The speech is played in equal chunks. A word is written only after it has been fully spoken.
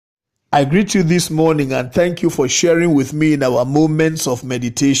I greet you this morning and thank you for sharing with me in our moments of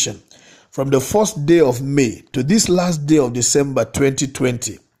meditation. From the first day of May to this last day of December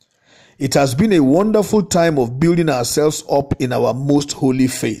 2020, it has been a wonderful time of building ourselves up in our most holy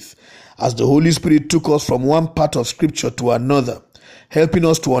faith as the Holy Spirit took us from one part of Scripture to another, helping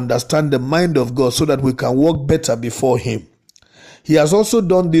us to understand the mind of God so that we can walk better before Him. He has also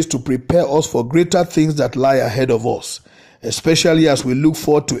done this to prepare us for greater things that lie ahead of us, especially as we look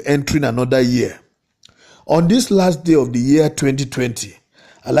forward to entering another year. On this last day of the year 2020,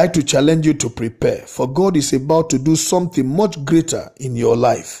 I'd like to challenge you to prepare, for God is about to do something much greater in your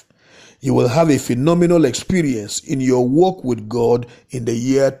life. You will have a phenomenal experience in your walk with God in the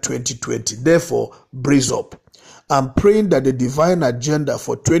year 2020. Therefore, brace up. I'm praying that the divine agenda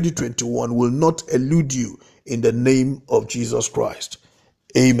for 2021 will not elude you in the name of Jesus Christ.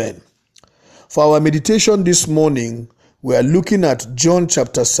 Amen. For our meditation this morning, we are looking at John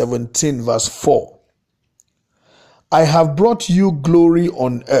chapter 17 verse 4. I have brought you glory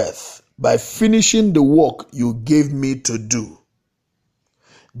on earth by finishing the work you gave me to do.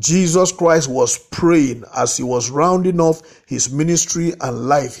 Jesus Christ was praying as he was rounding off his ministry and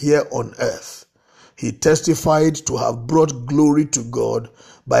life here on earth. He testified to have brought glory to God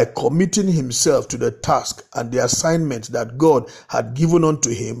by committing himself to the task and the assignment that God had given unto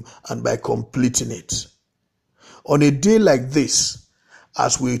him and by completing it. On a day like this,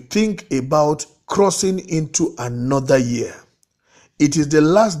 as we think about crossing into another year, it is the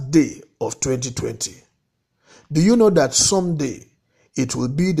last day of 2020. Do you know that someday it will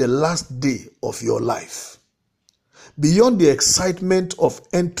be the last day of your life? Beyond the excitement of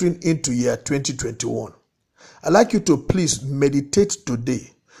entering into year 2021, I'd like you to please meditate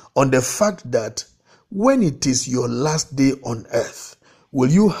today on the fact that when it is your last day on earth, will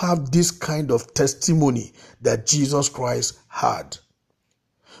you have this kind of testimony that Jesus Christ had?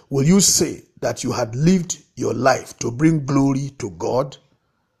 Will you say that you had lived your life to bring glory to God?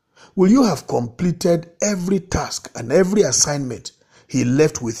 Will you have completed every task and every assignment He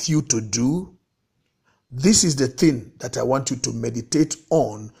left with you to do? This is the thing that I want you to meditate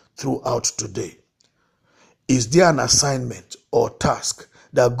on throughout today. Is there an assignment or task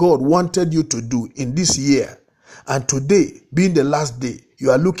that God wanted you to do in this year, and today, being the last day,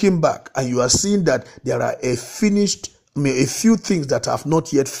 you are looking back and you are seeing that there are a few things that have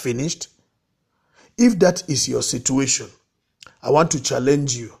not yet finished? If that is your situation, I want to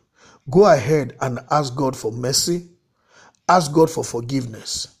challenge you. Go ahead and ask God for mercy. Ask God for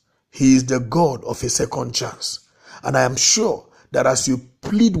forgiveness. He is the God of a second chance. And I am sure that as you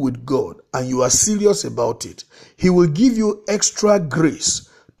plead with God and you are serious about it, He will give you extra grace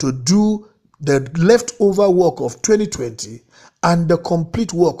to do the leftover work of 2020 and the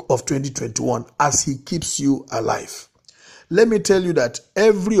complete work of 2021 as He keeps you alive. Let me tell you that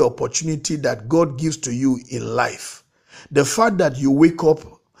every opportunity that God gives to you in life, the fact that you wake up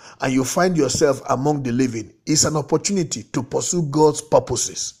and you find yourself among the living is an opportunity to pursue God's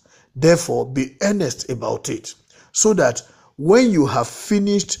purposes. Therefore, be earnest about it so that when you have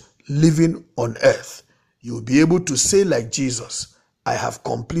finished living on earth, you will be able to say like Jesus, I have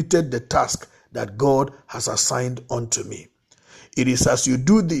completed the task that God has assigned unto me. It is as you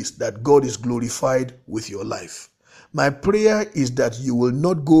do this that God is glorified with your life. My prayer is that you will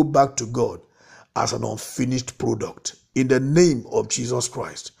not go back to God as an unfinished product. In the name of Jesus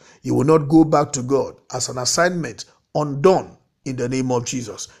Christ, you will not go back to God as an assignment undone. In the name of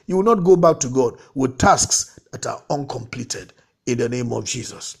Jesus, you will not go back to God with tasks that are uncompleted. In the name of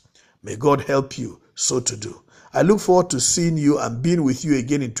Jesus, may God help you so to do. I look forward to seeing you and being with you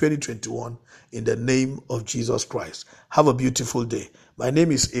again in 2021 in the name of Jesus Christ. Have a beautiful day. My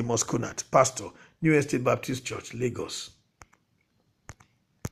name is Amos Kunat, Pastor, New Estate Baptist Church, Lagos.